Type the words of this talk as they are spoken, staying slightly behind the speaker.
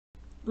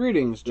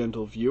Greetings,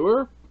 gentle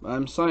viewer.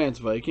 I'm Science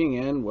Viking,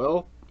 and,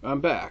 well, I'm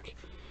back.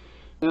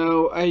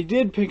 Now, I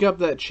did pick up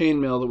that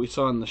chainmail that we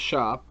saw in the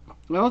shop.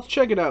 Now, let's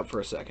check it out for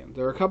a second.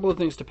 There are a couple of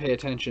things to pay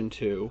attention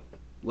to,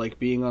 like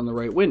being on the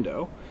right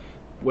window,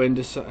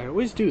 I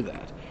always do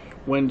that,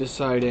 when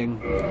deciding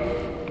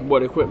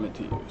what equipment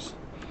to use.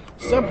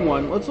 Step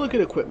 1, let's look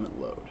at equipment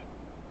load.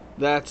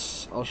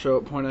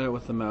 I'll point it out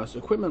with the mouse.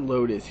 Equipment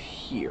load is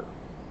here.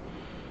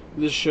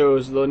 This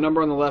shows the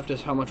number on the left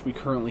is how much we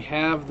currently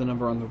have, the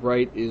number on the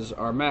right is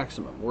our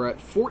maximum. We're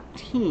at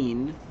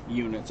 14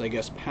 units, I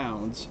guess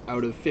pounds,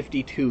 out of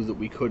 52 that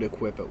we could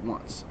equip at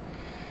once.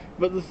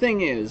 But the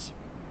thing is,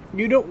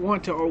 you don't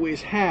want to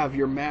always have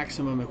your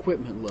maximum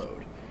equipment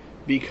load,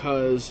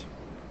 because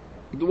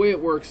the way it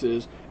works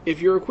is,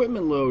 if your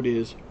equipment load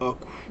is a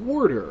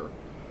quarter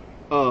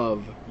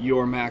of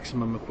your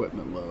maximum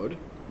equipment load,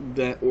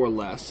 or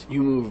less,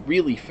 you move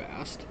really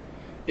fast.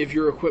 If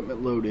your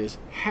equipment load is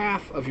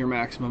half of your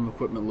maximum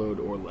equipment load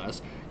or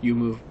less, you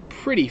move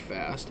pretty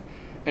fast.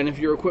 And if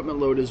your equipment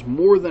load is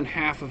more than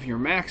half of your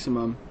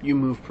maximum, you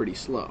move pretty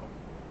slow.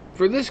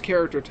 For this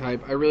character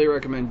type, I really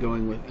recommend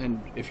going with, and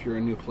if you're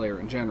a new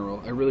player in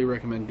general, I really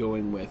recommend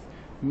going with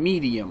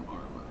medium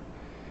armor.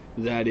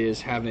 That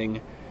is, having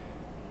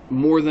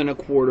more than a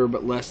quarter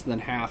but less than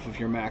half of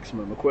your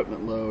maximum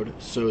equipment load,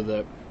 so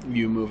that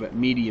you move at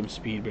medium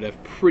speed but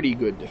have pretty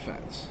good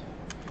defense.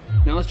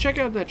 Now let's check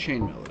out that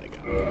chainmail that I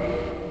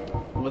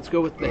got. Let's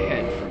go with the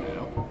head for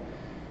now.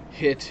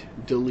 Hit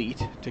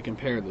delete to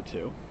compare the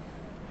two.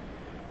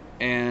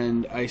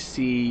 And I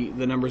see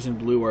the numbers in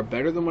blue are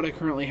better than what I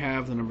currently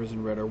have, the numbers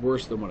in red are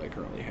worse than what I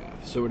currently have.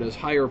 So it has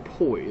higher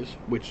poise,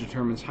 which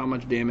determines how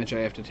much damage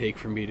I have to take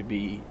for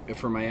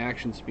my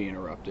actions to be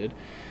interrupted.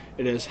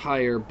 It has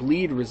higher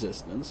bleed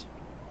resistance.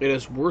 It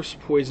has worse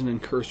poison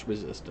and curse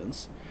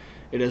resistance.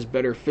 It has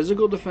better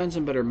physical defense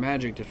and better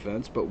magic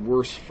defense, but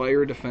worse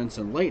fire defense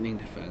and lightning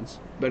defense.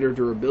 Better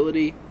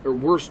durability, or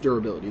worse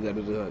durability, that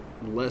is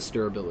less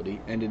durability,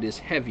 and it is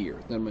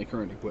heavier than my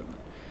current equipment.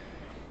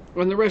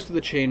 And the rest of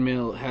the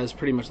chainmail has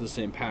pretty much the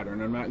same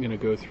pattern. I'm not going to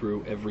go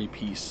through every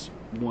piece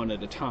one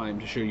at a time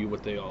to show you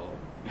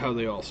how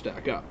they all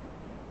stack up.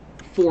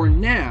 For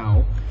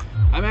now,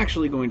 I'm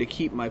actually going to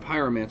keep my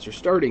Pyromancer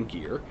starting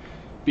gear,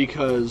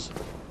 because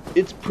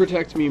it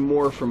protects me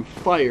more from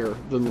fire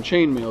than the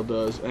chainmail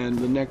does, and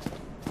the next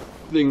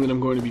thing that I'm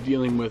going to be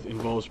dealing with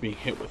involves being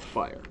hit with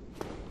fire.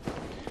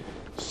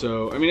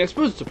 So, I mean, I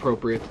suppose it's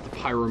appropriate that the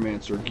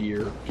Pyromancer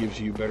gear gives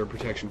you better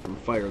protection from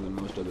fire than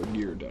most other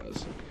gear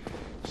does.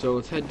 So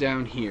let's head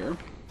down here.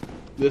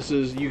 You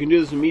can do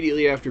this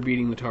immediately after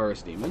beating the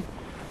Taurus Demon.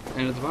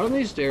 And at the bottom of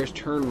these stairs,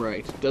 turn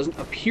right. Doesn't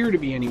appear to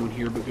be anyone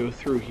here, but go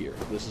through here.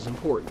 This is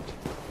important.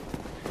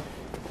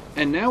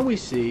 And now we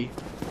see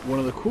one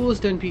of the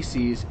coolest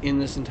NPCs in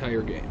this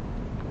entire game.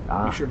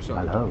 Be sure to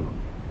talk hello.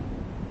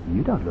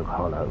 You don't look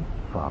hollow,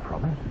 far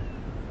from it.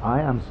 I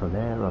am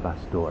Solaire of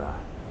Astora,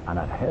 an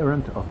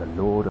adherent of the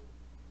Lord of...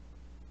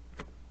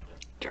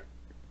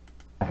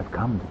 I have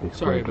come to this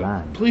great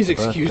land. Please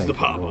excuse the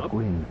pop-up.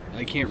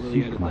 I can't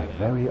really edit my that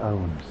very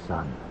own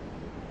son.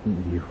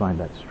 Do you find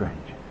that strange?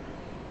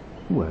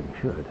 Well, you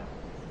should.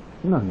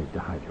 No need to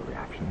hide your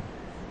reaction.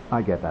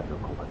 I get that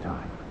look all the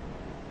time.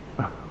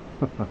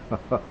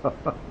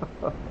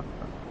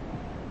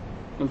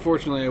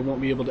 Unfortunately, I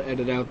won't be able to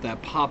edit out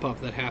that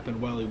pop-up that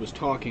happened while he was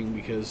talking,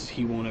 because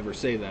he won't ever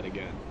say that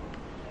again.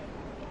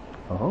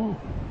 Oh,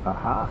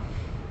 aha.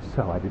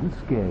 So I didn't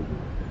scare you.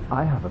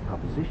 I have a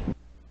proposition.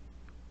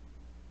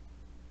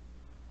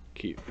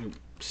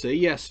 Say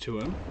yes to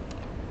him.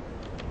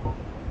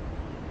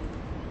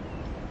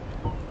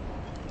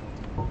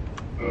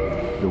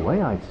 The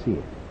way I see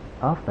it,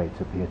 our fates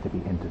appear to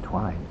be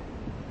intertwined.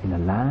 In a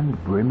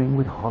land brimming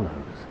with hollows,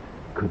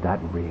 could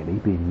that really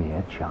be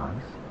mere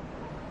chance?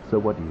 So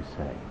what do you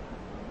say?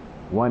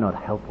 Why not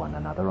help one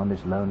another on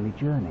this lonely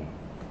journey?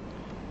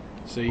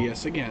 Say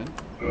yes again.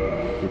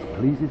 This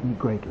pleases me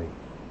greatly.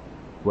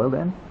 Well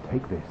then,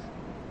 take this.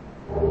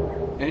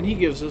 And he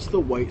gives us the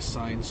white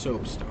sign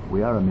soapstone.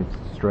 We are amidst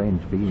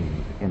strange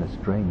beings in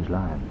a strange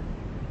land.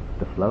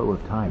 The flow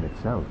of time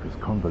itself is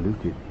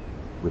convoluted,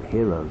 with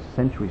heroes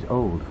centuries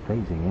old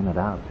phasing in and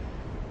out.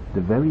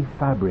 The very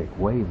fabric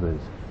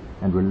wavers,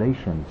 and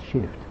relations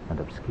shift and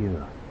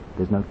obscure.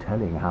 There's no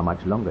telling how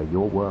much longer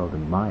your world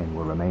and mine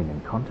will remain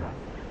in contact.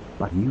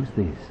 But use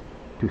this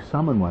to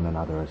summon one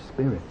another as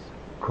spirits,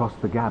 cross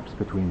the gaps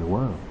between the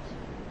worlds,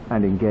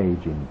 and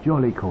engage in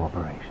jolly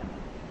cooperation.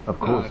 Of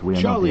course, we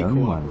are not the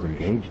only ones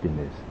engaged in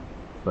this,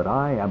 but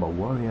I am a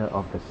warrior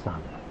of the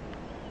sun.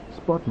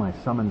 Spot my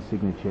summon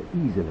signature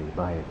easily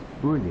by its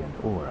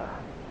brilliant aura.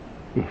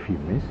 If you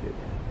miss it,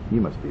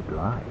 you must be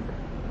blind.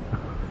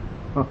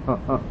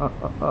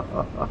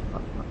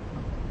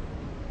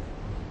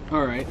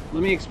 Alright,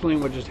 let me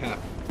explain what just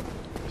happened.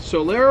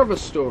 Solaire of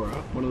Astora,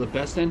 one of the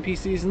best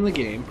NPCs in the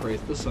game,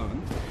 praise the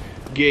sun,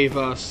 gave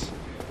us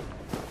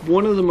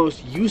one of the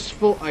most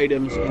useful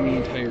items in the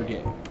entire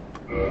game.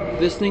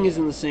 This thing is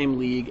in the same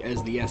league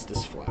as the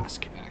Estus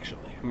Flask,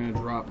 actually. I'm going to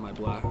drop my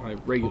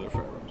regular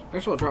firearms.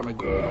 Actually, I'll drop my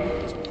gold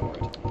pistol for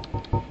it.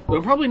 but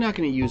I'm probably not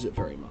going to use it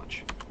very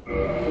much.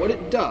 What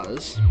it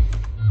does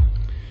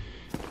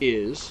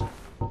is,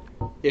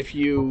 if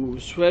you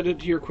spread it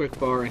to your quick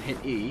bar and hit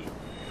E,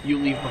 you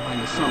leave behind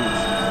a summon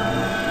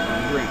sign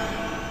on the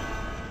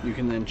ground. You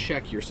can then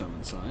check your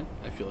summon sign.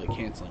 I feel like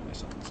canceling my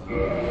summon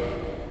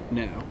sign.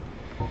 Now,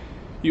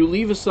 you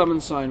leave a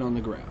summon sign on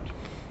the ground.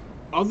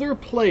 Other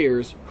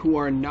players who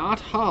are not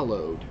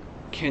hollowed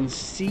can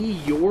see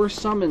your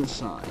summon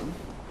sign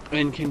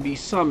and can be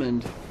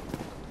summoned,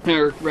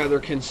 or rather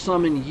can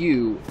summon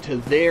you to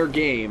their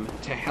game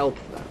to help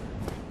them.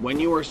 When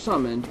you are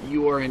summoned,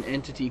 you are an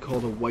entity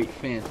called a White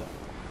Phantom.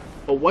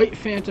 A White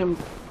Phantom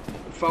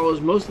follows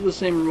most of the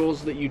same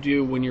rules that you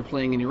do when you're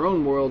playing in your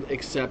own world,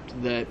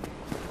 except that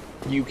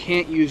you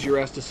can't use your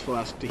Estus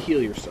Flask to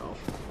heal yourself.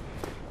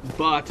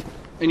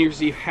 And you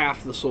receive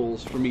half the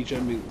souls from each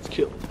enemy that's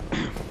killed.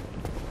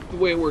 The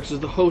way it works is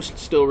the host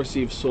still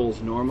receives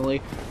souls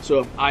normally, so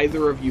if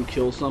either of you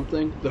kill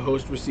something, the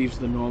host receives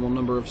the normal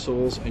number of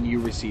souls and you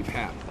receive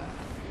half that.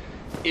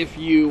 If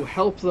you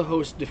help the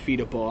host defeat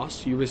a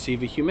boss, you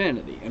receive a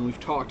humanity, and we've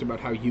talked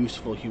about how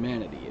useful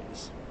humanity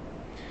is.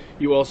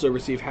 You also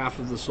receive half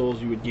of the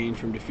souls you would gain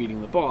from defeating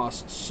the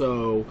boss,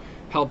 so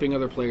helping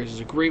other players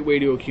is a great way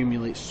to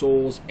accumulate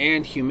souls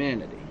and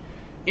humanity.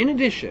 In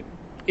addition,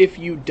 if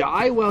you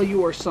die while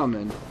you are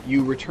summoned,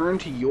 you return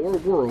to your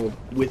world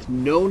with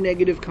no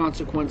negative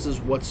consequences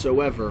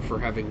whatsoever for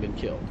having been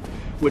killed.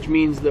 Which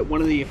means that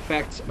one of the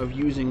effects of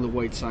using the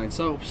White Sign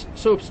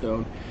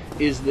Soapstone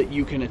is that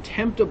you can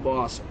attempt a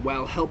boss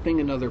while helping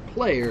another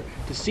player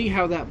to see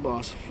how that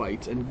boss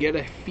fights and get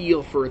a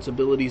feel for its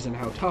abilities and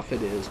how tough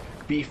it is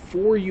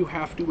before you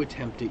have to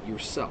attempt it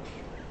yourself,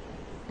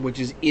 which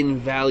is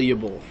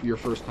invaluable for your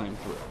first time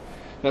through.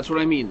 That's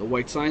what I mean. The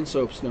White Sign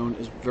Soapstone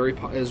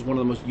is one of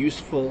the most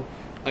useful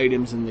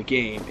items in the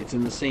game. It's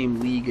in the same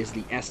league as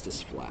the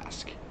Estus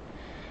Flask.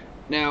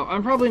 Now,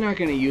 I'm probably not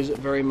going to use it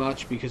very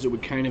much because it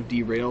would kind of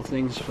derail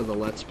things for the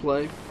Let's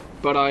Play,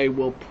 but I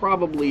will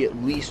probably at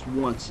least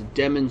once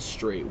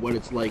demonstrate what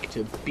it's like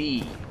to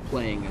be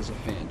playing as a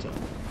Phantom.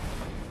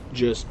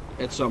 Just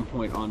at some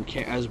point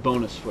as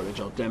bonus footage,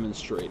 I'll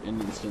demonstrate an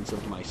instance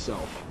of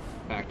myself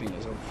acting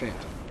as a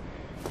Phantom.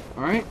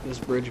 Alright, this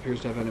bridge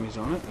appears to have enemies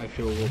on it. I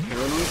feel a little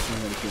paranoid, so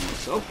I'm going to heal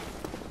myself.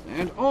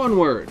 And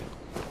onward!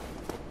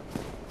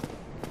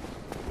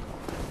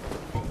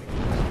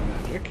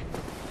 Magic.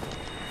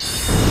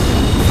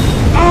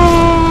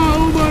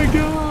 Oh my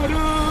god!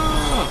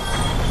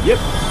 Ah! Yep,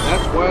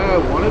 that's why I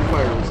wanted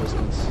fire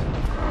resistance.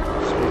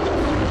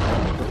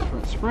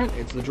 Sprint, sprint, sprint.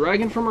 It's the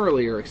dragon from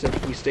earlier, except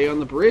if we stay on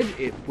the bridge,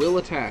 it will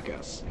attack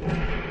us.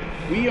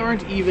 We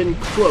aren't even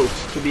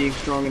close to being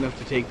strong enough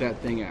to take that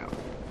thing out.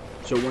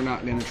 So we're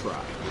not going to try.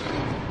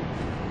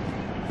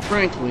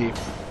 Frankly,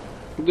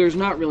 there's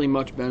not really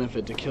much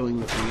benefit to killing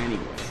the thing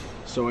anyway,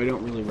 so I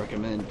don't really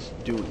recommend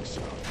doing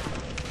so.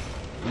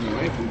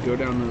 Anyway, if we go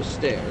down those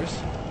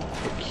stairs,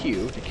 hit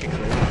Q to kick the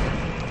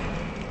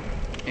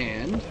ladder,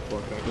 and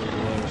walk back over the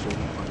ladder so we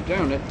can climb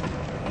down it,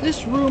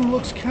 this room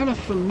looks kind of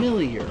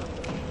familiar,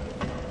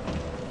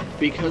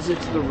 because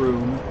it's the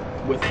room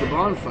with the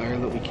bonfire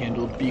that we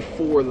kindled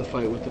before the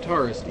fight with the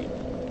Taurus demon.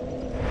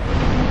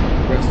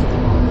 The rest of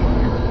the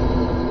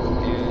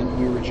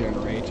we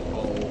regenerate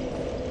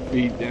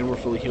and we're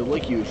fully healed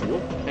like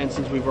usual. And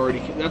since we've already,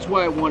 that's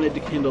why I wanted to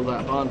kindle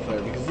that bonfire,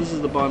 because this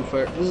is the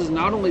bonfire. This is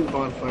not only the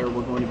bonfire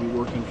we're going to be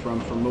working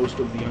from for most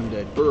of the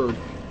Undead Burg,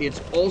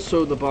 it's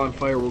also the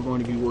bonfire we're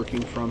going to be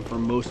working from for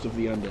most of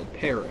the Undead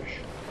Parish.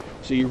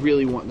 So you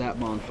really want that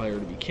bonfire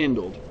to be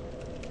kindled,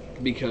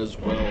 because,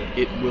 well,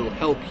 it will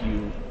help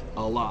you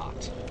a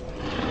lot.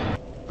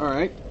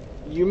 Alright.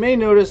 You may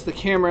notice the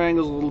camera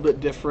angle is a little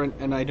bit different,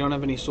 and I don't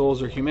have any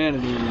souls or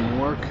humanity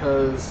anymore,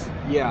 because,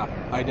 yeah,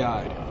 I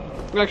died.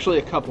 Actually,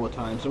 a couple of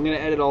times. I'm going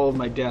to edit all of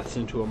my deaths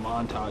into a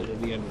montage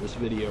at the end of this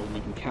video, and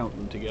we can count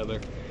them together.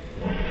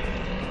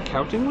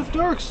 Counting with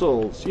Dark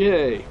Souls!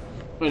 Yay!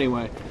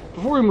 Anyway,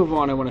 before we move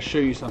on, I want to show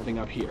you something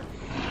up here.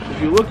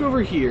 If you look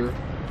over here,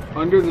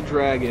 under the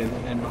dragon,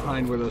 and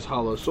behind where those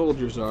hollow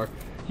soldiers are,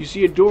 you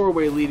see a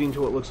doorway leading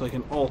to what looks like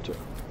an altar.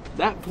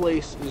 That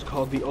place is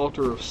called the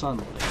Altar of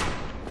Sunlight.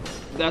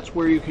 That's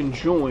where you can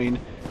join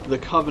the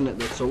Covenant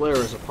that Solaire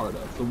is a part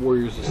of, the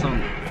Warriors of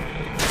Sunlight.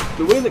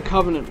 The way that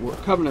Covenants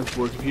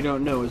work, if you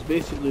don't know, is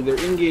basically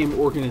they're in-game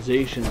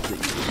organizations that you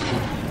can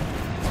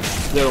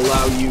join that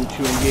allow you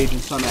to engage in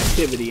some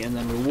activity and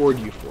then reward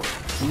you for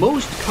it.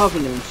 Most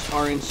Covenants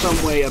are in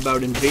some way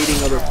about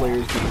invading other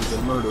players' games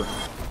and murdering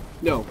them.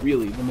 No,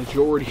 really, the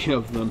majority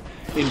of them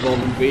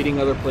involve invading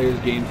other players'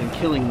 games and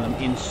killing them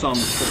in some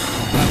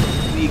form.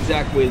 That's the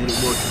exact way that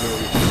it works for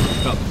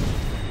Covenant.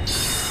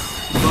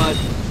 But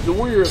the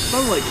Warrior of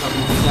Sunlight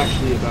Covenant is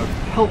actually about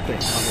helping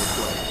other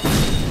players.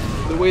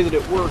 The way that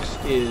it works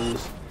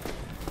is,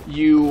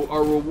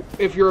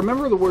 if you're a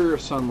member of the Warrior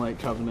of Sunlight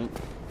Covenant,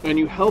 and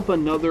you help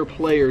another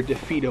player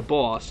defeat a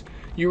boss,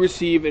 you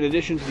receive, in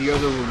addition to the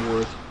other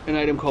rewards, an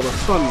item called a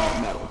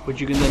Sunlight Medal, which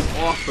you can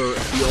then offer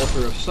at the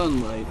Altar of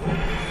Sunlight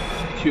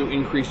to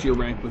increase your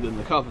rank within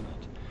the Covenant.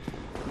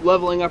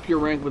 leveling up your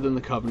rank within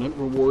the Covenant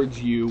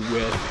rewards you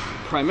with,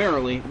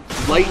 primarily,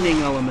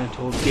 lightning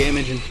elemental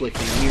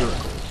damage-inflicting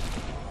miracles.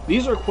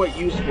 These are quite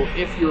useful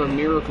if you're a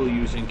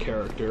miracle-using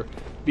character,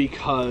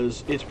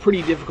 because it's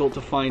pretty difficult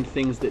to find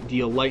things that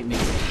deal lightning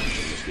damage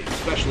in this game,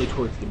 especially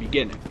towards the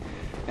beginning.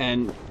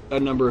 And a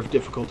number of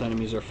difficult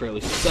enemies are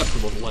fairly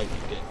susceptible to lightning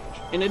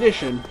damage. In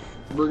addition,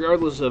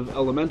 regardless of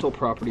elemental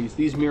properties,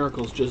 these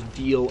miracles just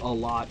deal a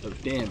lot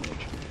of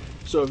damage.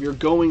 So if you're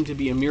going to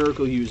be a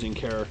miracle-using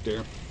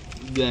character,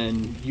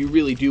 then you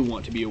really do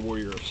want to be a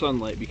Warrior of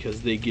Sunlight,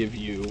 because they give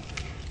you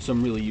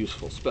some really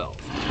useful spells.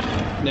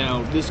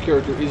 Now, this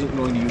character isn't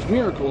going to use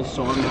miracles,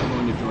 so I'm not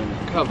going to join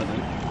the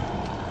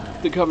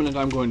Covenant. The Covenant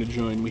I'm going to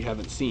join we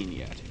haven't seen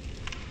yet.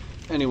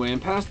 Anyway, I'm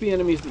past the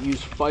enemies that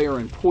use fire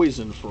and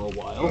poison for a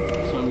while,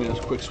 so I'm going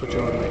to quick switch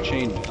over to my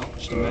chainmail.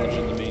 Just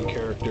imagine the main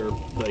character,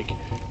 like,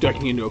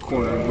 ducking into a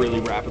corner and really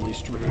rapidly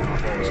stripping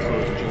off all his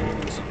clothes and changing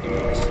into something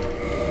else,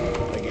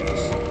 I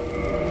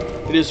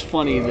guess. It is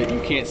funny that you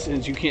can't,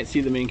 since you can't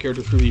see the main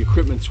character through the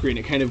equipment screen,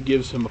 it kind of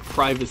gives him a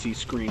privacy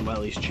screen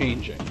while he's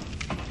changing.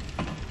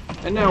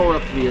 And now we're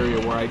up to the area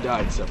where I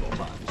died several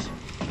times.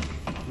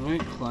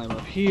 Alright, climb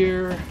up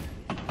here,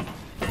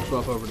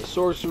 swap over to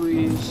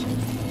sorceries,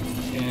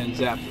 and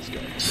zap this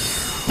guy.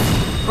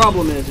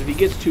 Problem is, if he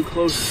gets too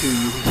close to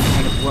you, he can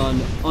kind of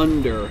run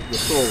under the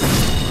soul.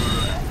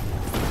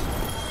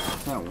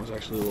 That one was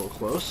actually a little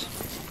close.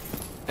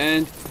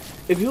 And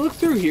if you look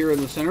through here in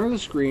the center of the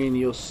screen,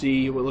 you'll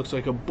see what looks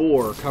like a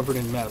boar covered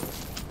in metal.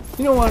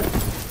 You know what?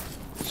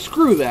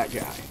 Screw that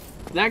guy.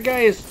 That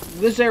guy is...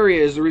 This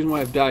area is the reason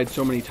why I've died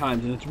so many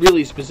times, and it's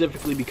really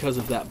specifically because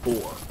of that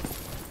boar.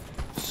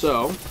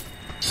 So,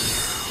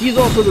 he's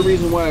also the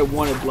reason why I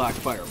wanted black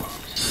firebombs.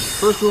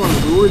 First, we want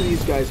to lure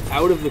these guys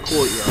out of the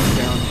courtyard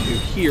down to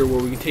here,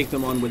 where we can take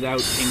them on without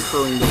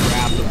incurring the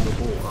wrath of the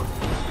boar.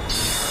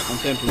 I'm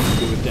tempted to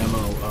do a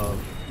demo of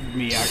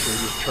me actually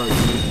just charging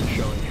in and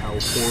showing how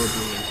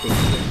horribly and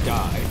quickly they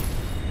die.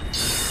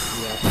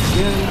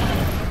 Again.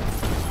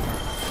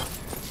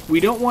 We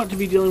don't want to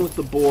be dealing with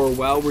the boar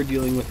while we're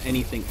dealing with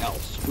anything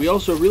else. We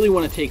also really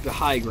want to take the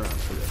high ground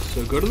for this.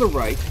 So go to the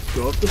right,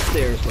 go up the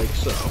stairs like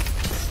so,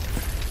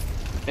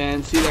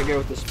 and see that guy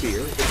with the spear.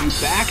 If you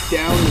back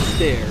down the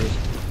stairs,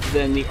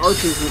 then the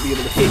archers won't be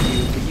able to hit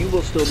you, but you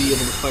will still be able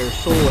to fire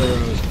soul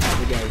arrows at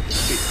the guy with the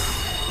spear.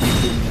 You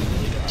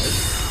permanently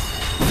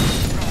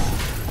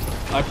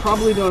died. I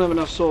probably don't have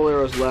enough soul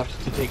arrows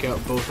left to take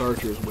out both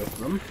archers with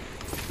them,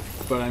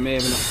 but I may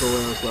have enough soul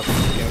arrows left to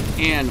take out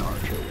an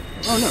archer with them.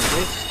 Oh no,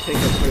 they take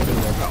out quite a bit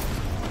of their health.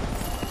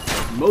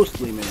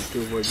 Mostly managed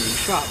to avoid being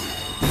shot.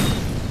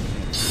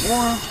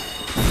 More.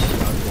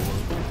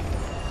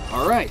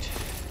 Alright.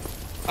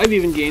 I've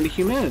even gained a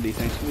humanity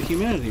thanks to the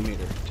humanity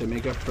meter to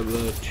make up for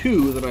the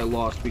 2 that I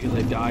lost because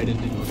I died and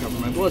didn't recover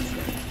my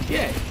bloodstain.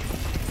 Yay!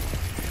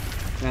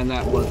 And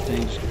that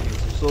bloodstain just gives me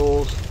some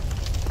souls.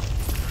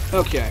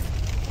 Okay,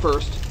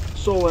 first,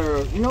 soul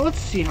arrow. You know, let's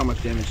see how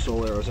much damage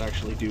soul arrows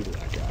actually do to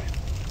that guy.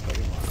 If I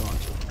can lock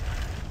onto him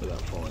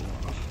without falling off.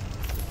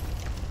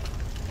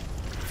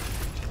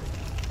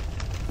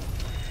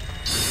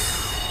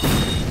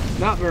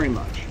 Not very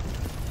much.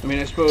 I mean,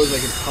 I suppose I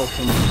could pelt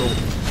him with gold.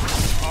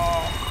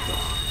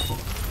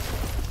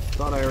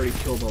 Thought I already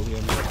killed all the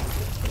enemies,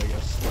 but I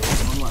guess there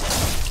was one left.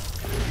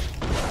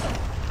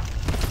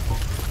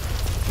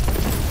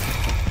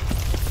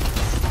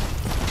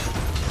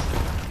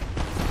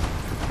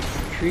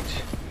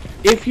 Retreat.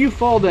 If you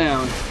fall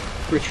down,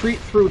 retreat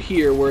through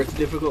here where it's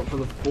difficult for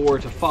the boar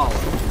to follow.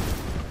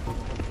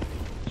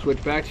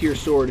 Switch back to your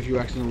sword if you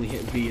accidentally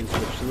hit V and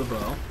switch to the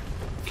bow.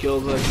 Kill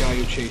the guy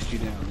who chased you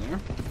down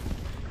there.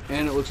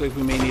 And it looks like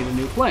we may need a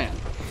new plan.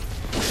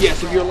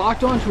 Yes, if you're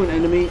locked onto an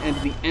enemy and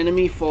the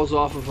enemy falls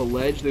off of a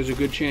ledge, there's a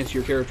good chance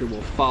your character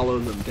will follow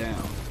them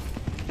down.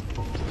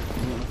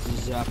 And let's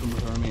zap them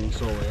with our remaining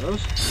soul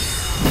arrows.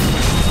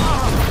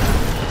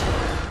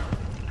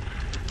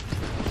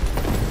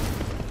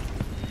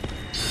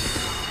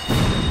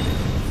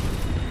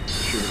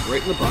 Shoot it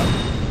right in the butt.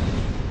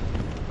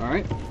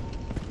 Alright,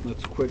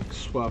 let's quick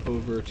swap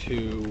over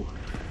to...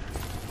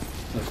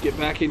 Let's get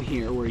back in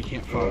here where he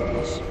can't follow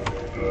us.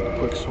 A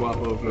quick swap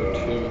over to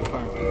the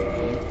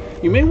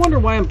firefighter. You may wonder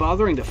why I'm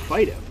bothering to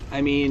fight him.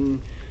 I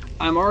mean,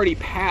 I'm already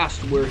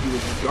past where he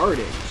was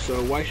guarding,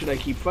 so why should I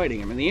keep fighting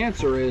him? And the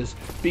answer is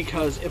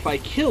because if I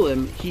kill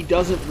him, he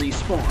doesn't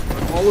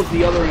respawn. All of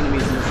the other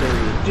enemies in this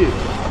area do.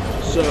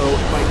 So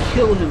if I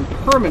kill him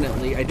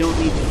permanently, I don't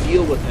need to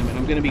deal with him, and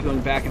I'm going to be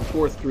going back and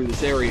forth through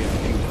this area a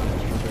few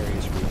times for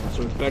various reasons,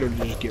 so it's better to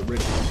just get rid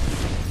of him.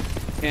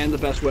 And the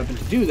best weapon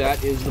to do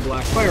that is the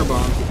black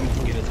firebombs that you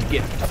can get as a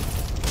gift.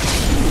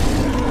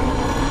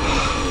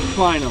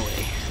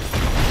 Finally.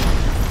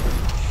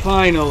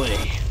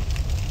 Finally.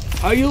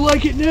 How you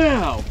like it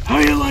now? How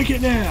you like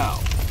it now?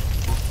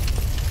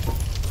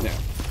 No.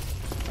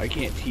 I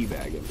can't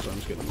teabag him, so I'm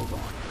just going to move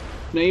on.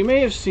 Now you may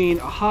have seen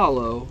a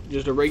hollow,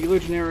 just a regular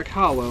generic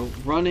hollow,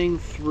 running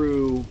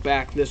through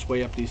back this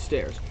way up these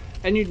stairs.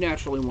 And you'd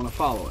naturally want to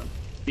follow him.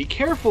 Be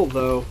careful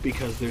though,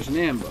 because there's an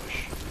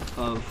ambush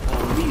of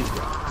all of these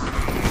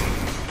guys.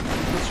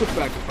 switch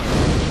back to fire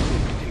balls so we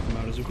can take them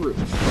out as a group.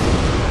 I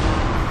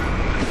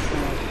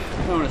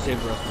want to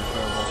save the rest of my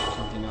fireballs for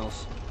something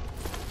else.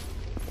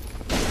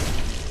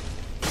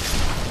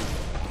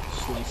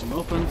 Slice them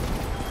open.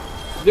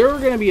 There are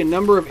going to be a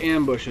number of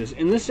ambushes.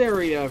 In this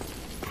area,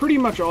 pretty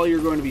much all you're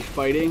going to be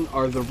fighting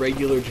are the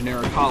regular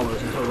generic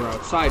hollows until we're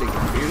outside again.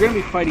 But you're going to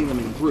be fighting them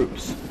in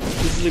groups.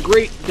 This is a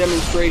great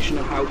demonstration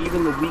of how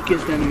even the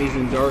weakest enemies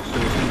in Dark Souls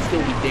can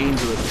still be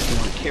dangerous if you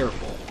aren't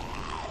careful.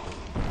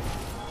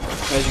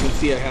 As you can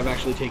see, I have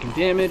actually taken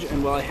damage,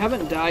 and while I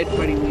haven't died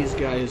fighting these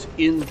guys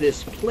in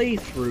this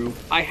playthrough,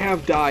 I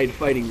have died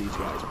fighting these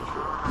guys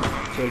before.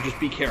 So just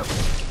be careful.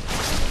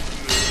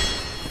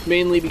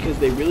 Mainly because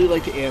they really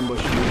like to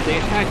ambush you. They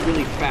attack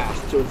really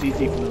fast, so it's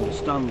easy for them to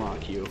stun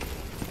lock you.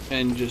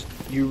 And just,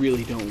 you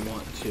really don't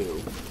want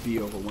to be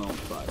overwhelmed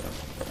by them.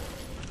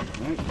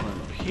 Alright,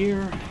 climb up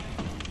here.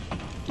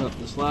 Up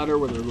this ladder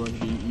where there are going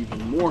to be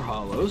even more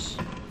hollows.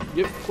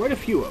 Yep, quite a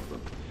few of them.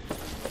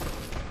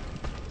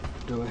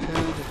 Go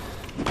ahead,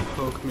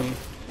 poke me.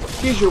 In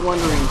case you're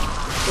wondering,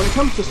 when it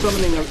comes to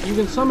summoning, you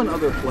can summon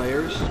other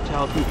players to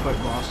help you fight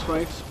boss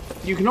fights.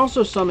 You can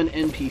also summon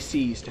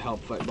NPCs to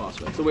help fight boss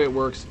fights. The way it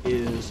works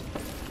is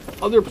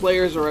other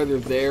players are either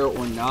there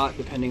or not,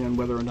 depending on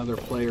whether another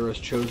player has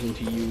chosen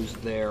to use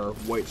their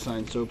white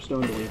sign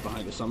soapstone to leave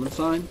behind a summon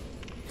sign.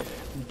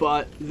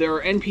 But there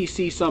are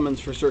NPC summons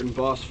for certain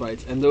boss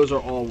fights, and those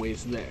are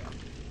always there.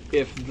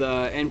 If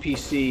the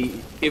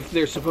NPC, if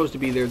they're supposed to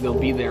be there, they'll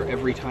be there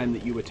every time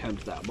that you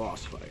attempt that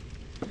boss fight.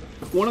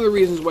 One of the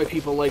reasons why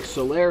people like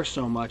Solaire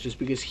so much is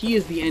because he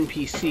is the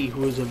NPC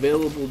who is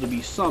available to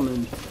be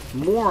summoned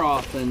more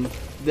often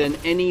than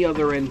any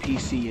other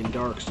NPC in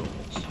Dark Souls.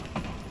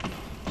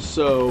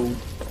 So,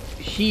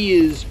 he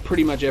is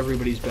pretty much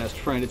everybody's best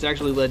friend. It's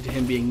actually led to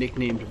him being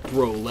nicknamed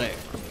Brolaire.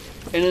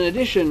 And in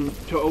addition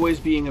to always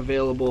being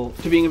available,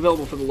 for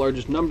the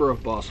largest number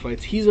of boss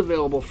fights, he's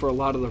available for a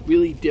lot of the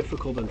really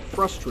difficult and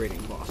frustrating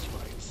boss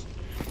fights.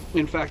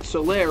 In fact,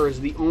 Solaire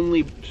is the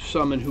only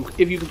summon who,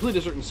 if you complete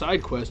a certain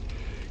side quest,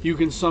 you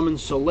can summon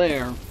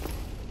Solaire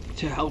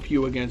to help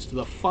you against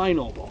the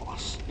final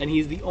boss. And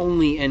he's the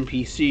only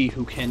NPC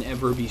who can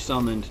ever be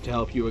summoned to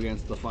help you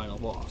against the final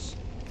boss.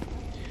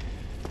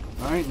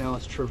 Alright, now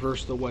let's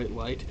traverse the white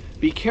light.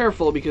 Be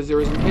careful because there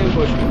is an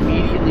ambush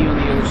immediately on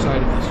the other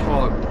side of this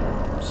fog wall.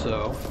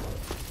 So,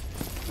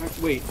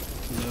 wait,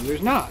 no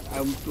there's not. I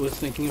was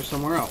thinking of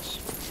somewhere else.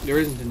 There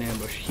isn't an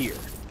ambush here.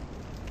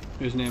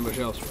 There's an ambush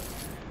elsewhere.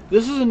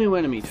 This is a new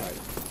enemy type.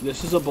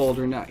 This is a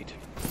Boulder Knight.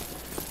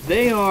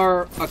 They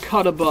are a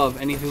cut above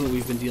anything that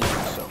we've been dealing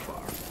with so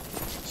far.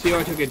 See how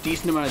I took a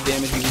decent amount of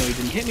damage even though he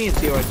didn't hit me, and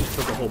see how I just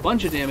took a whole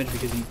bunch of damage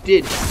because he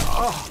did hit me.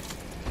 Oh.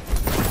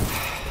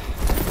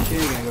 Okay,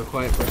 I'm gonna go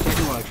quiet for a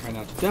second while I try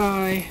not to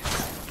die.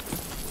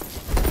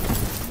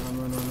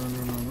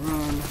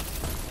 Run.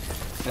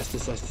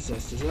 Estes.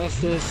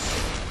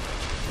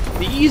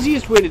 The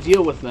easiest way to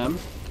deal with them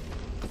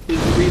is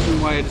the reason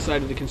why I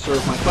decided to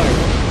conserve my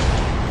fireballs.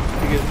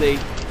 Because they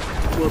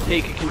will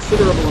take a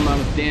considerable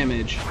amount of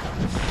damage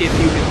if you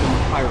hit them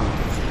with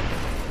pyromancy.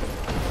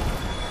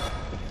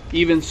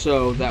 Even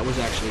so, that was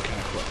actually kind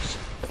of close.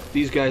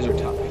 These guys are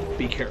tough.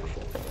 Be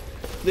careful.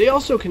 They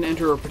also can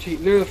enter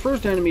they're the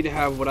first enemy to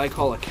have what I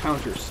call a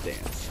counter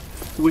stance,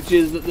 which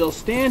is that they'll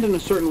stand in a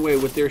certain way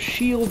with their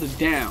shield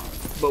down,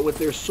 but with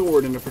their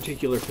sword in a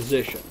particular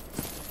position.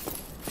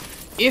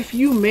 If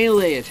you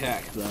melee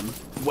attack them,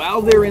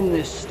 while they're in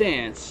this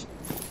stance,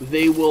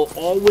 they will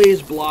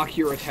always block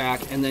your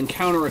attack and then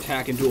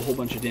counterattack and do a whole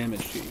bunch of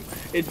damage to you.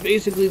 It's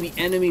basically the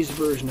enemy's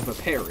version of a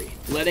parry.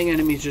 Letting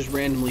enemies just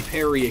randomly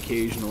parry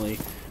occasionally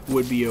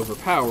would be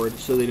overpowered,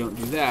 so they don't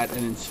do that,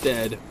 and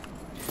instead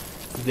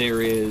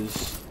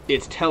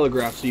it's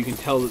telegraphed so you can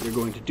tell that they're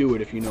going to do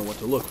it if you know what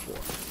to look for.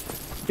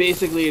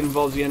 Basically, it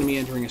involves the enemy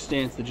entering a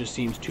stance that just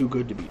seems too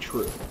good to be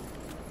true.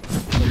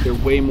 Like they're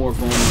way more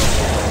vulnerable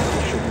than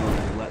they should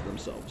normally let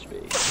themselves be.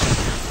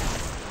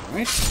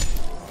 Alright.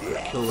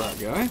 Kill that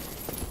guy.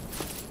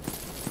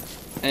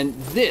 And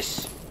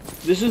this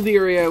is the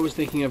area I was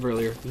thinking of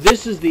earlier.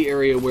 This is the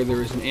area where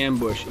there is an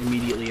ambush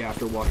immediately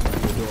after walking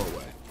through the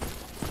doorway.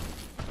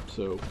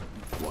 So,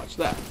 watch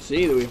that.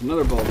 See, we have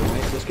another Boulder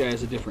Knight. This guy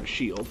has a different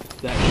shield.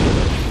 That shield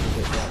actually is a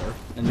bit better.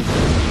 And this guy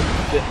is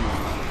a bit more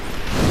better.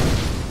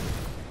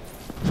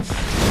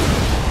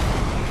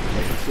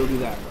 I can still do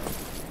that, right?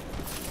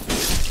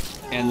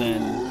 And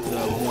then the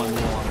one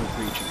long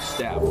reaching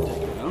stab will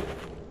take it out.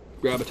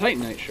 Grab a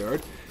Titanite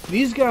shard.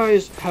 These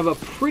guys have a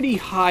pretty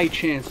high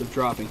chance of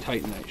dropping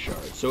Titanite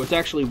shards, so it's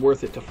actually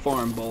worth it to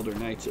farm Boulder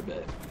Knights a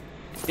bit.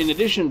 In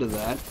addition to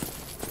that,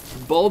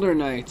 Boulder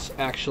Knights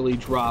actually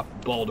drop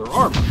Boulder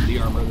armor, the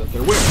armor that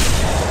they're wearing.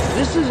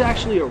 This is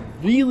actually a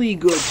really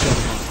good set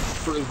of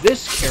armor. For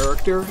this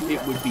character,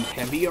 it would be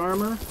heavy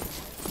armor,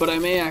 but I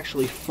may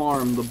actually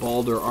farm the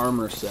Boulder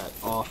armor set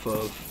off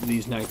of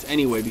these knights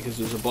anyway, because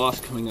there's a boss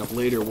coming up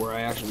later where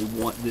I actually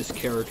want this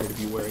character to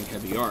be wearing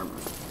heavy armor.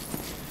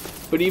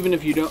 But even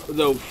if you don't,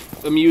 though,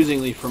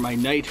 amusingly, for my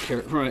knight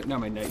character,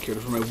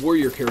 for my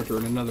warrior character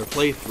in another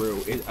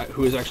playthrough,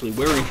 who is actually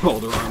wearing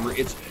Boulder armor,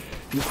 it's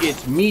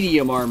it's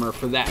medium armor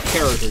for that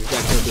character, because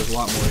that character has a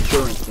lot more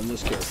endurance than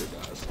this character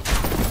does.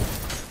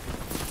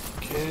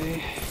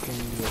 Okay,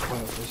 gonna do a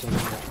quiet for a second,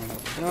 try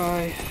not to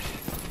die.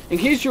 In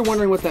case you're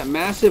wondering what that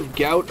massive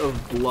gout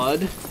of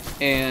blood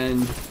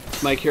and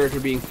my character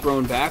being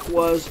thrown back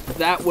was,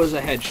 that was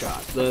a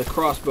headshot. The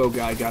crossbow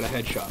guy got a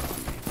headshot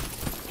on me.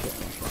 Okay,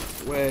 I'm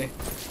far away.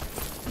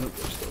 Nope,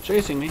 they're still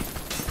chasing me.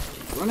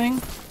 Keep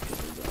running.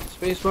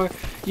 Spacebar.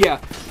 Yeah,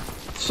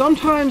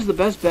 sometimes the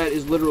best bet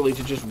is literally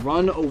to just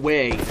run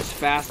away as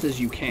fast as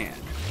you can.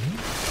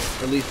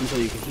 At least until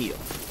you can heal.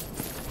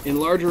 In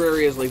larger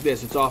areas like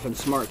this, it's often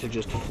smart to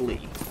just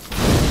flee.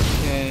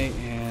 Okay,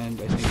 and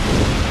I think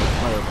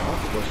fireball.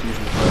 Of course,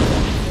 using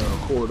fireball in narrow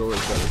corridor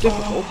is rather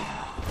difficult.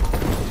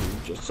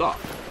 As you just saw.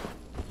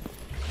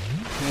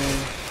 Okay.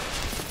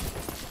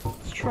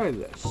 Let's try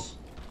this.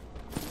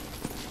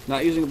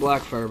 Not using a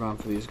black firebomb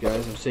for these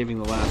guys. I'm saving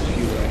the last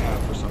few that I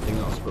have for something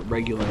else. But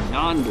regular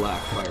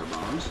non-black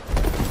firebombs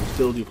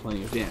still do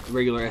plenty of damage.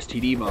 Regular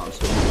STD bombs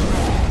still do plenty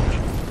of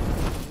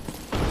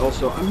damage.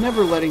 Also, I'm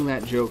never letting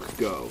that joke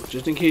go.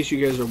 Just in case you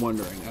guys are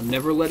wondering. I'm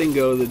never letting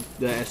go the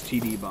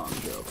STD bomb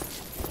joke.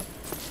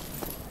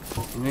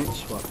 Alright,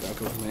 swap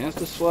back over my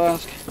Estus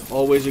Flask.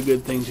 Always a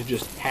good thing to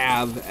just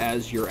have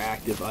as your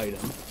active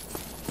item.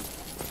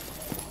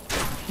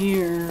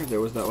 Here, there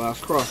was that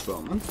last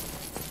crossbowman.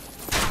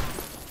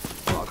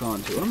 Lock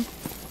onto him.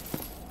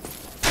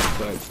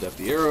 Sidestep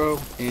the arrow,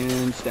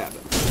 and stab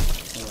him.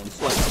 And then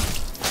slice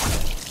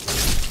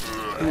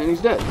him. And then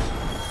he's dead.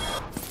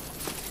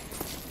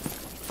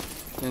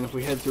 And if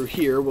we head through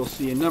here, we'll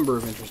see a number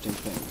of interesting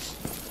things.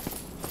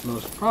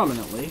 Most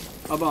prominently,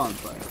 a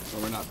bonfire.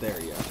 But we're not there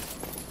yet.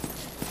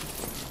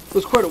 It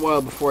was quite a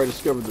while before I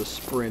discovered the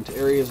sprint.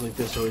 Areas like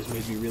this always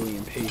made me really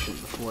impatient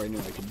before I knew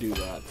I could do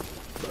that.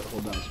 But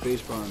hold down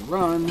spacebar and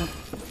run.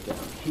 Down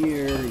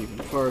here, even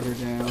farther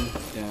down,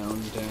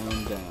 down,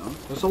 down, down.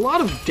 There's a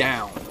lot of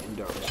down in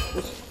Dark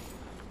Souls.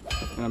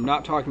 And I'm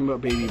not talking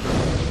about baby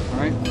birds,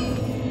 alright?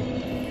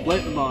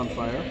 Light the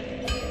bonfire,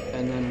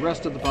 and then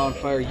rest of the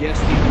bonfire. Yes,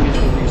 the enemies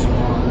will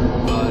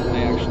respawn, but I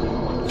actually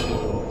want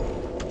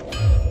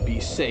to be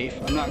safe.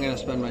 I'm not going to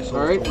spend my souls.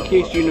 Alright, in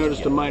case you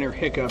noticed a minor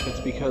hiccup, it's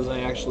because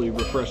I actually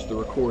refreshed the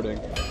recording.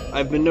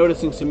 I've been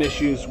noticing some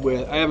issues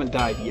with... I haven't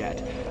died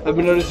yet. I've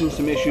been noticing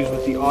some issues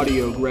with the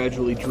audio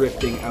gradually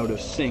drifting out of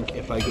sync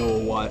if I go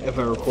a while, if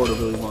I record a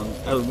really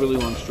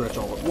long stretch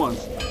all at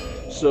once.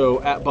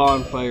 So at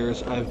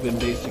bonfires, I've been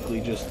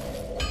basically just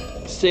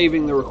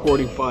saving the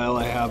recording file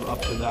I have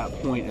up to that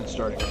point and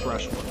starting a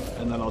fresh one,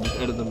 and then I'll just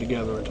edit them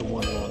together into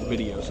one long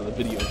video, so the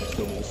videos will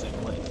still be the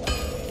same length.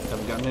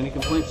 Haven't gotten any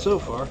complaints so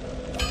far.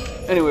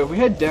 Anyway, if we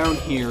head down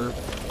here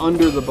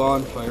under the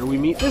bonfire, we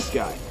meet this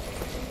guy,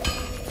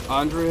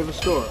 Solaire of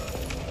Astora.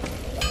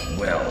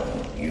 Well,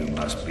 you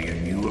must be a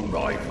new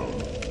arrival.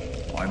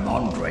 I'm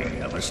Andre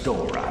of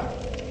Astora.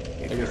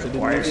 If you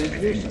require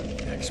anything,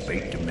 then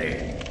speak to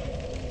me.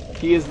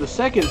 He is the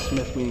second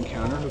smith we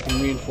encounter who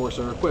can reinforce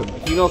our equipment.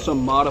 He can also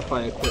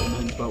modify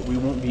equipment, but we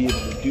won't be able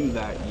to do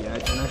that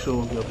yet, and actually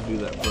won't be able to do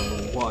that for a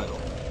little while.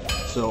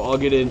 So I'll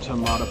get into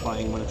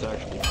modifying when it's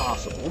actually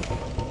possible.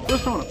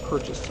 First I want to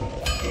purchase some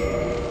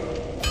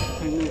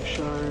magnetic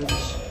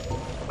shards.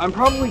 I'm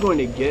probably going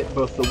to get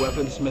both the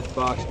weaponsmith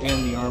box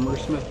and the armor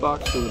smith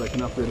box so that I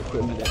can upgrade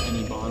equipment at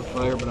any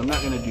bonfire, but I'm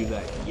not going to do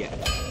that yet.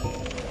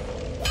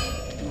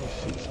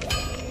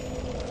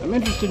 I'm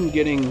interested in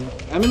getting...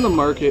 I'm in the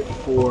market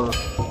for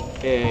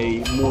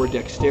a more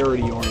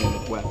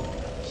dexterity-oriented weapon.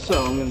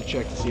 So I'm going to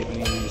check to see if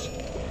any of these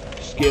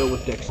scale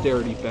with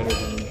dexterity better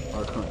than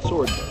our current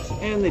sword does.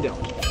 And they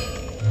don't.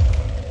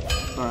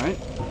 Alright.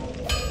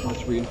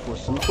 Let's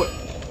reinforce some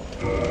equipment.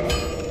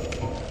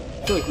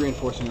 I feel like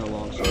reinforcing our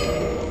longsword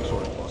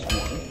plus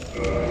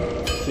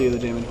 1. See, the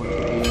damage went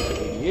from 80 to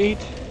 88.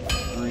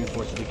 I'll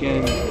reinforce it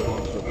again, the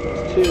longsword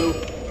plus 2.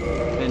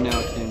 And now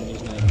its damage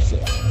is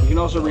 96. We can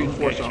also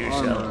reinforce our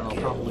armor, and I'll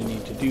probably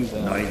need to do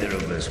that. Neither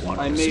of us want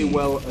I may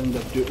well end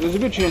up doing... There's a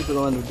good chance that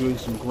I'll end up doing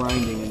some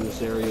grinding in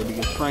this area,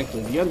 because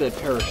frankly, the Undead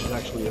Parish is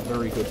actually a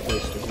very good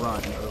place to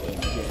grind early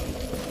in the game.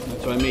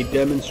 And so I may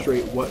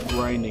demonstrate what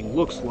grinding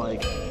looks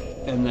like,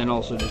 and then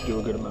also just do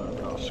a good amount of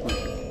it off screen.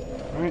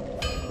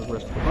 Alright,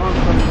 progress to the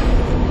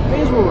bonfire.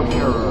 May as well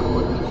repair our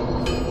equipment.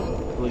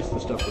 At least the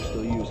stuff we're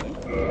still using.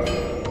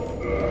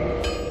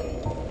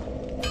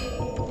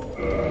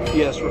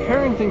 Yes,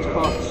 repairing things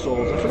costs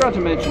souls. I forgot to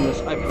mention this.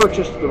 I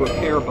purchased the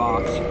repair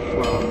box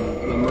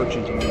from the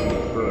merchant in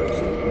Undead Parish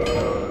so we can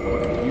repair our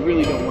equipment. You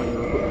really don't want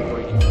your equipment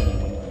breaking when you're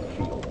in the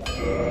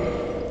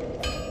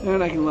field.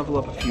 And I can level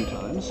up a few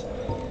times.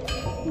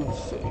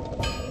 Let's see.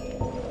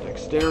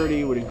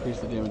 Dexterity would increase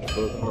the damage of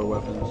both of our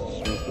weapons.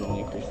 Strength would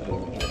only increase the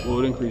damage of... Well, it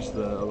would increase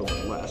the other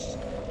one less.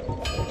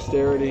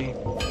 Dexterity,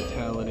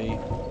 vitality,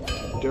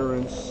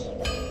 endurance.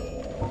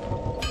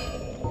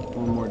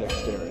 One more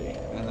dexterity,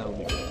 and that'll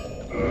be good.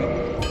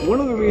 Right. One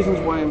of the reasons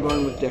why I'm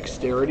going with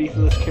dexterity for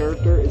this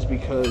character is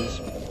because,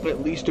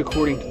 at least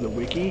according to the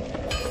wiki,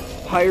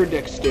 higher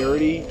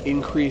dexterity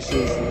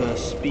increases the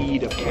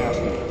speed of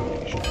casting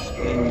animations.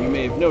 And you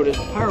may have noticed,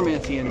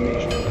 pyromancy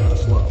animations are kind of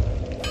slow.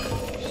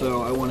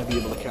 so I want to be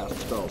able to cast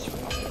spells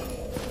faster.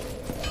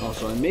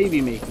 Also, I may be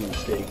making a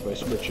mistake by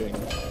switching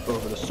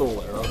over to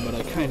Solaire, but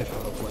I kind of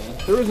have a plan.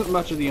 There isn't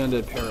much of the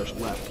Undead Parish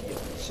left yet,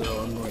 so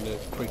I'm going to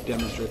quick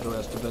demonstrate the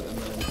rest of it, and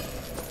then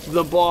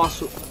the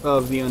boss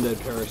of the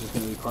Undead Parish is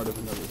going to be part of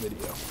another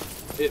video.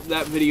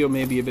 That video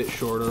may be a bit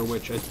shorter,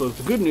 which I suppose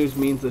the good news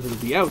means that it'll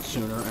be out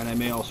sooner, and I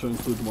may also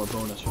include more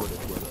bonus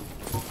footage with it.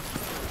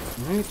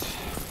 Alright.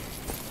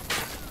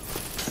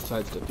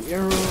 Sidestep the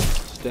arrow,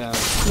 stab,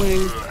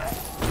 swing.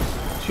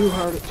 Too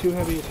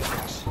heavy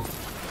attacks.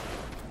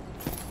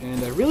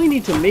 And I really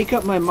need to make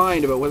up my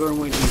mind about whether I'm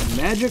going to use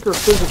magic or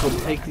physical to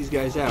take these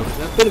guys out, because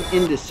that bit of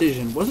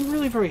indecision wasn't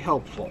really very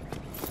helpful.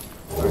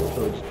 Alright,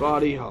 pillaged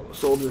body, hollow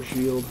soldier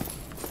shield.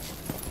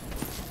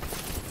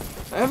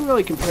 I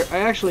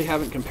actually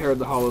haven't compared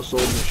the hollow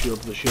soldier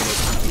shield to the shield I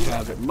currently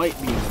have. It might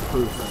be an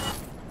improvement.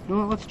 You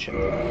know what, let's check.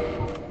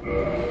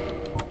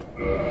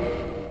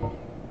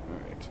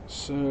 Alright,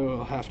 so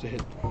I'll have to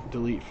hit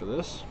delete for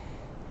this.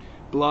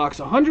 Blocks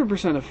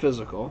 100% of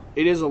physical.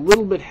 It is a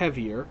little bit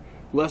heavier.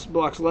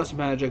 Blocks less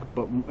magic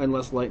and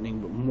less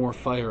lightning, but more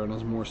fire and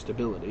has more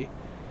stability.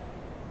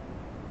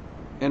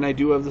 And I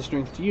do have the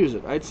strength to use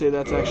it. I'd say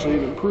that's actually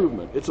an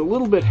improvement. It's a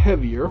little bit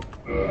heavier,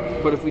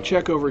 but if we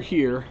check over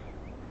here,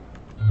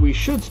 we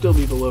should still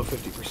be below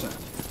 50%.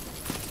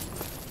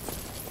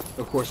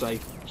 Of course, I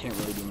can't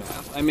really do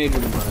math. I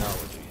majored in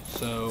biology,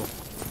 so...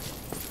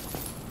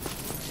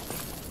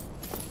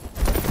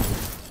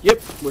 Yep,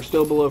 we're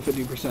still below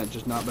 50%,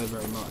 just not by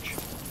very much.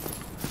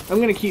 I'm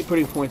going to keep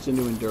putting points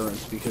into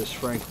endurance because,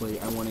 frankly,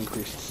 I want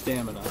increased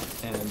stamina,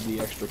 and the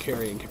extra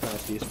carrying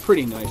capacity is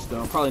pretty nice, though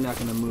I'm probably not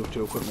going to move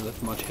to equipment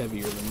that's much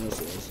heavier than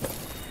this is.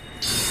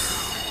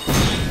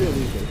 See how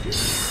these guys do.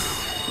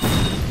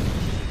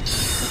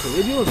 Okay,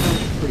 they deal with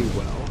damage pretty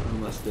well,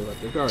 unless they let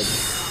their guard down.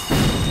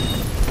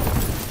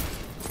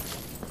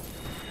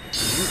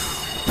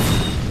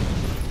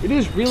 It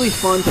is really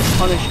fun to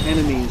punish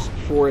enemies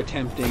for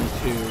attempting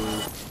to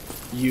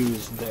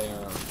use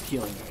their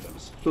healing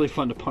items. It's really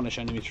fun to punish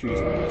enemies for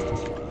using their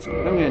distance spells.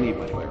 But I'm going to need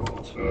my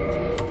fireballs for this.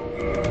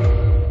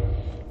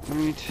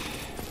 Alright.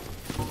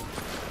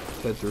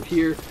 Let's head through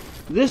here.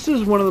 This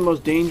is one of the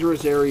most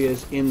dangerous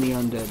areas in the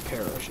Undead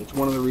Parish. It's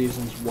one of the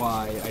reasons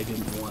why I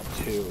didn't want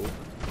to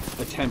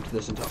attempt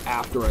this until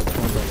after I'd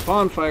torn down the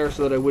bonfire,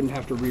 so that I wouldn't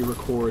have to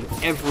re-record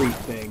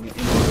everything in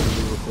order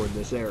to re-record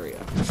this area.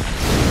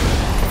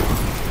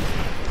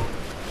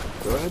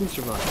 Go ahead and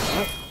survive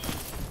that.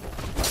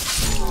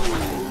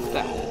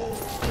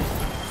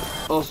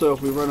 Also,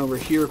 if we run over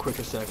here quick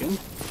a second,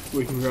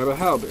 we can grab a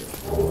halberd.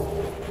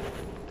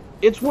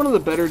 It's one of the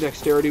better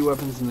dexterity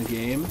weapons in the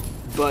game,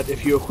 but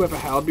if you equip a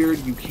halberd,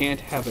 you can't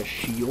have a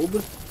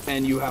shield,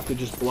 and you have to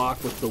just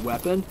block with the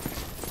weapon.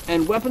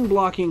 And weapon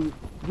blocking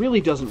really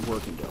doesn't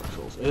work in Dark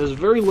Souls. It has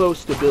very low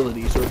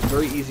stability, so it's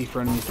very easy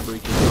for enemies to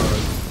break your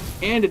guard,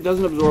 and it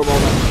doesn't absorb all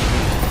that much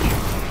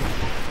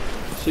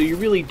damage. So you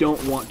really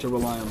don't want to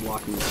rely on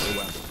blocking with the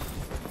weapon.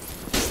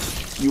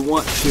 You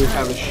want to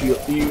have a shield.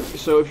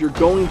 So if you're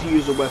going to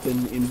use a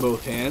weapon in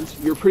both hands,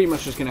 you're pretty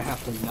much just going to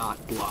have to not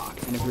block.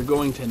 And if you're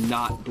going to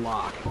not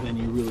block, then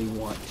you really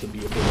want to be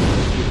a bit more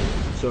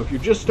skilled. So if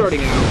you're just starting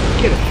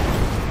out, get a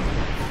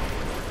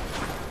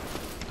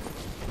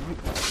shield.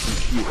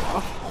 Shoot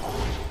off.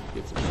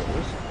 Get some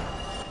souls.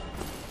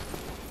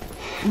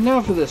 And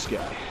now for this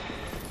guy.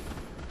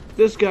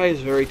 This guy is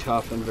very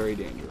tough and very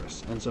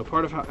dangerous. And so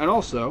part of how... And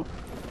also...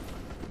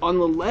 on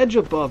the ledge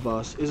above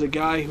us is a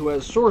guy who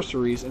has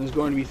sorceries and is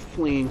going to be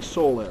flinging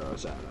soul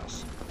arrows at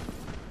us.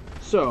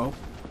 So,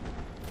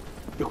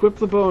 equip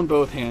the bow in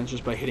both hands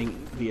just by hitting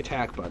the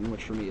attack button,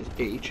 which for me is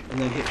H, and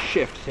then hit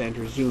shift to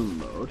enter zoom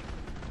mode.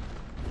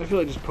 I feel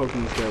like just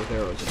poking this guy with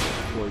arrows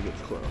before he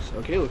gets close.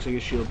 Okay, looks like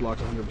his shield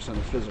blocks 100%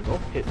 of physical.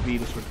 Hit V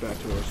to switch back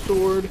to our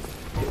sword.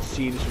 Hit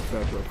C to switch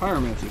back to our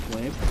pyromancy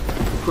flame.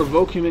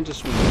 Provoke him into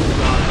swinging the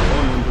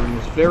dodge during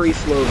this very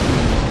slow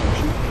swinging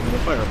animation with a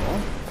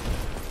fireball.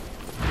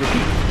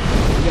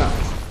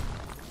 Guys.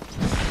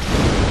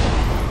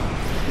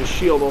 The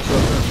shield also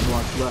apparently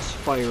blocks less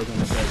fire than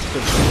it does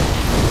physical.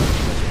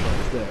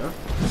 There.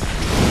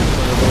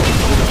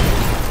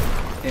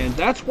 And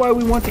that's why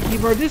we want to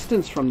keep our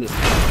distance from this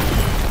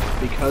guy.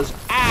 Because,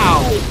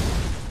 ow!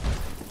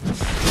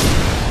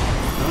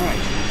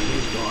 Alright,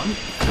 he's gone.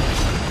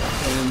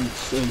 And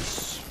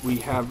since we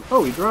have...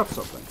 oh, he dropped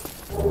something.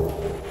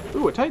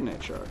 Ooh, a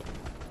Titanite shard.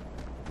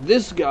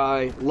 This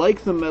guy,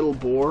 like the Metal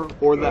Boar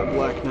or that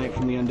Black Knight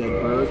from the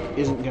Undead Bird,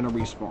 isn't going to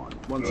respawn.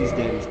 Once he's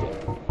dead, he's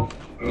dead.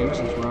 Anyway,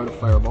 since we're out of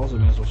fireballs, I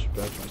may as well switch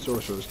back to my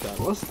Sorcerer's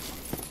Catalyst.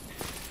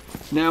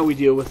 Now we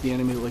deal with the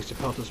enemy that likes to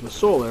pelt us with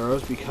soul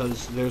arrows,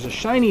 because there's a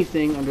shiny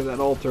thing under that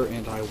altar,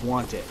 and I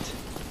want it.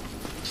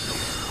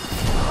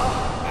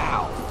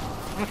 Ow.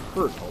 That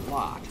hurt a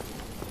lot.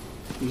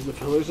 Use the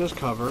pillars as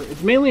cover.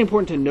 It's mainly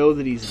important to know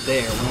that he's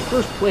there. When I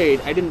first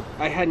played,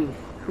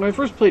 when I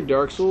first played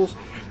Dark Souls,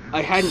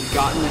 I hadn't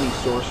gotten any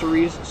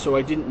sorceries, so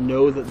I didn't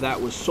know that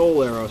that was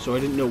soul arrow, so I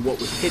didn't know what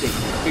was hitting me.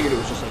 I figured it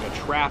was just like a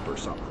trap or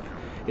something.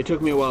 It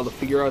took me a while to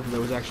figure out that there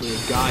was actually a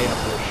guy up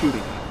there shooting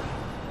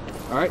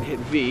at me. Alright, hit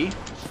V.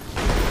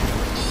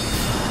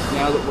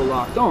 Now that we're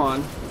locked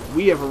on,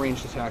 we have a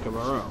ranged attack of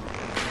our own.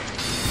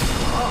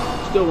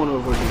 Still want to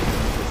avoid the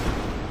system.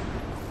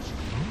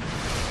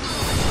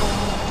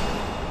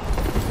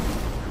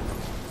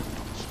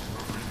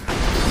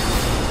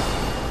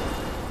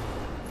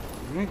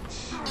 Alright, go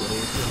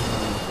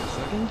for a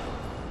second.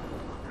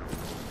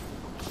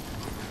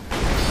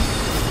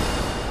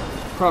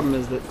 Problem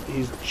is that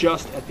he's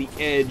just at the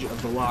edge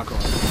of the lock-on.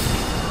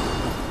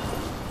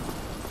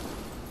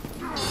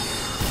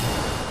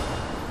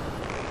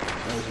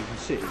 As you can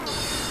see.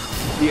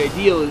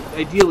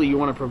 Ideally you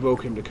want to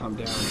provoke him to come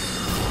down.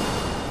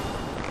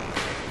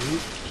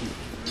 Keep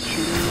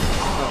shooting.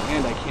 Oh,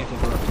 and I can't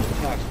interrupt his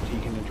attacks, but he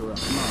can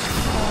interrupt mine.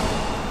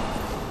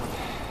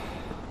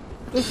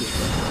 This is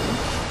frustrating.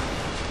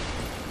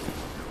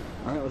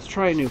 Alright, let's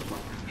try a new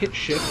plan. Hit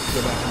shift to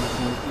go back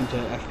into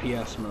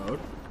FPS mode.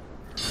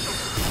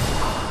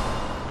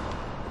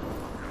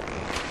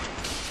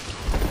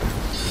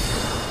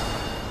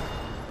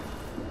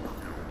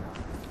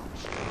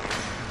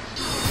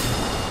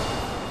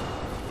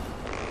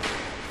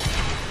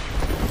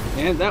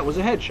 And that was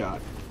a headshot.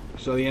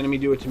 So the enemy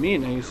do it to me,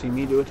 and now you see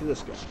me do it to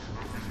this guy.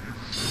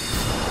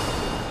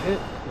 Hit,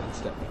 then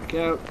step back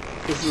out.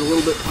 This is a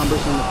little bit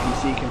cumbersome. The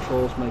PC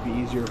controls might be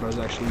easier if I was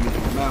actually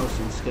using a mouse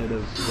instead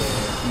of the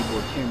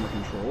keyboard camera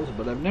controls,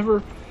 but I've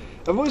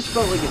always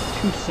felt like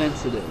it's too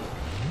sensitive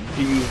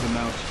to use the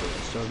mouse for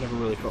this, so I've never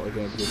really felt like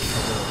I've been able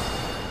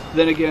to.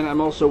 Then again,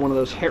 I'm also one of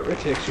those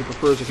heretics who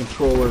prefers a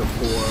controller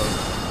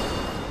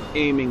for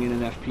aiming in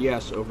an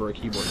FPS over a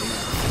keyboard and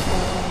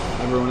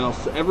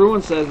mouse.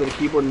 Everyone says that a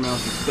keyboard and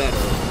mouse is better,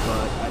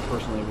 but I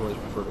personally have always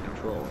preferred a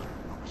controller.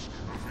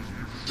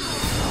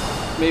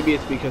 Maybe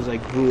it's because I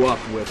grew up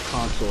with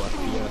console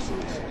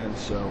FPSs, and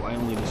so I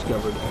only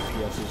discovered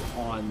FPSs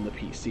on the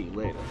PC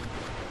later.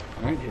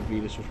 Alright, hit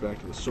V to switch back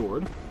to the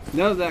sword.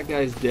 Now that that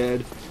guy's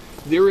dead,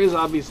 there is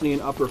obviously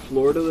an upper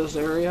floor to this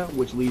area,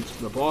 which leads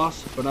to the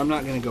boss, but I'm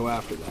not going to go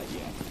after that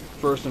yet.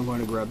 First, I'm going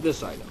to grab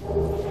this item.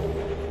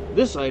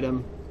 This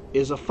item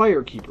is a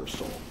Firekeeper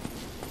Soul.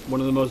 One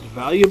of the most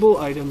valuable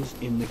items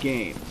in the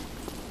game.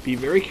 Be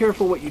very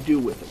careful what you do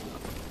with it, though.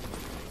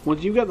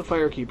 Once you've got the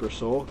Firekeeper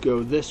Soul,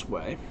 go this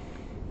way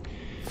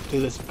to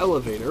this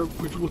elevator,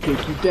 which will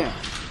take you down.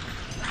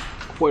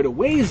 Quite a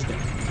ways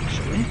down,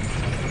 actually,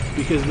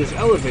 because this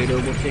elevator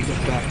will take us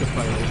back to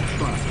Firelink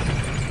Shrine.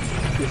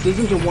 This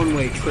isn't a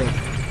one-way trip.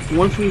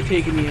 Once we've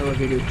taken the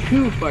elevator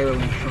to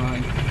Firelink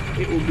Shrine,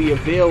 it will be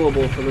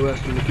available for the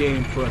rest of the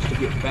game for us to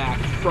get back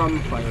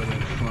from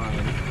Firelink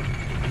Shrine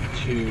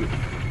to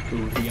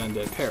the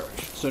Undead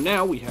Parish. So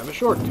now we have a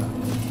shortcut.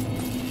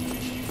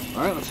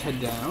 Alright, let's head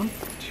down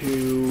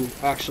to,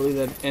 actually,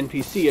 that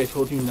NPC I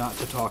told you not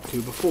to talk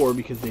to before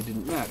because they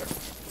didn't matter.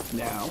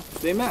 Now,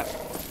 they matter.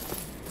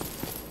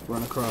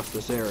 Run across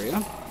this area.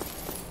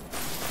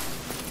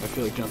 I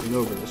feel like jumping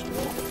over this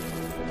wall.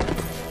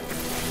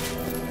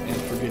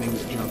 And forgetting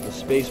to jump the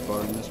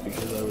spacebar in this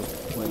because I was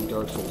playing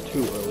Dark Souls 2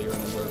 earlier,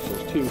 and in Dark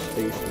Souls 2,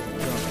 space isn't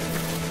jumping.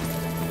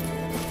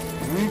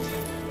 Alright.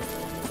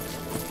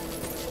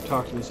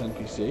 Talk to this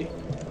NPC.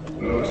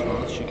 No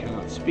response, she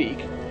cannot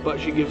speak, but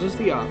she gives us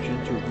the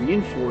option to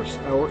reinforce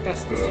our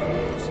Estus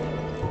fields.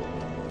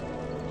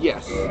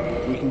 Yes,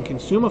 we can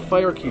consume a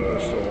Firekeeper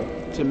Soul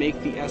to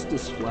make the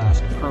Estus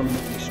Flask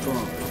permanently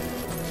stronger.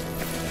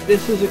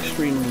 This is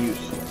extremely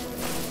useful.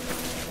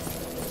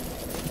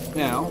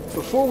 Now,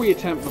 before we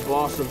attempt the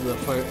boss of the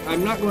fire...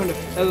 I'm not going to...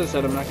 As I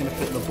said, I'm not going to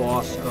fit the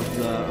boss of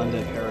the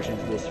Undead Parish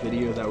into this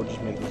video. That would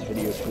just make this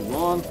video too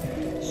long.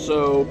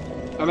 So,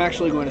 I'm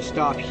actually going to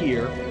stop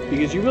here,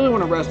 because you really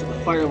want to rest at the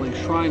Firelink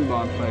Shrine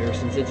bonfire,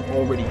 since it's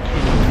already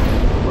kindled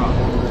the rock.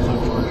 So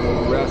if you want to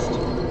rest,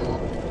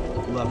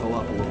 level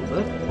up a little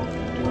bit.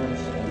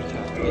 Endurance,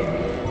 vitality,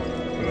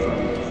 confirm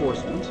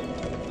reinforcement.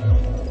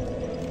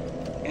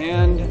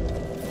 And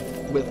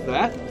with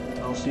that,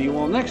 I'll see you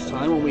all next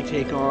time when we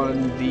take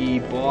on the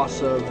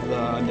boss of the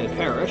Undead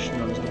Parish,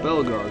 known as the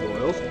Bell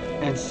Gargoyles,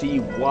 and see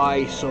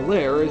why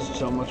Solaire is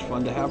so much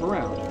fun to have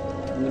around.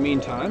 In the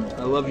meantime,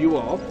 I love you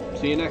all.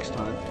 See you next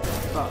time.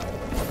 Bye.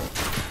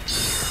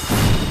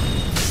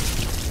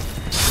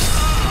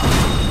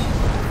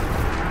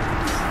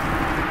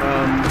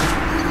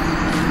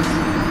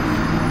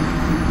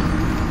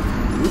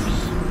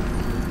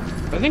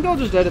 Oops. I think I'll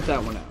just edit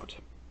that one out.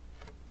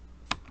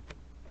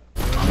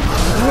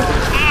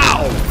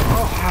 Ow!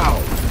 Oh, ow!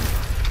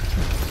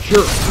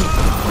 Jerk!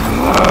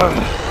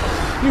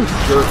 You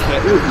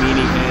jerkhead! You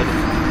meanie head!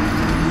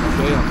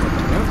 Okay, I'll put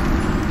that out.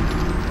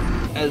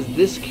 As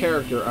this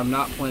character, I'm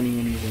not planning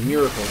on using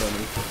Miracle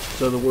Honey,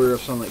 so the Warrior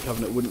of Sunlight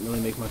Covenant wouldn't really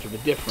make much of a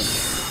difference.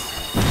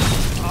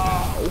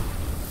 Ow!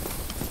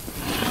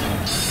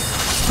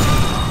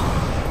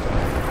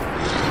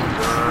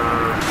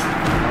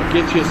 I'll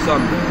get you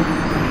someday.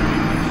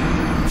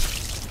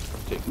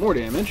 Take more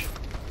damage.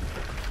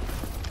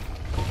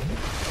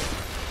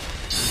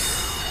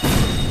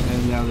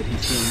 And now that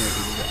he's healing, I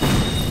can do that.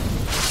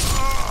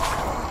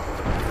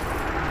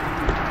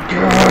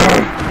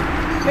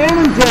 And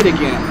I'm dead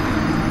again.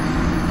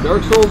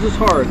 Dark Souls is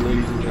hard,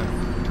 ladies and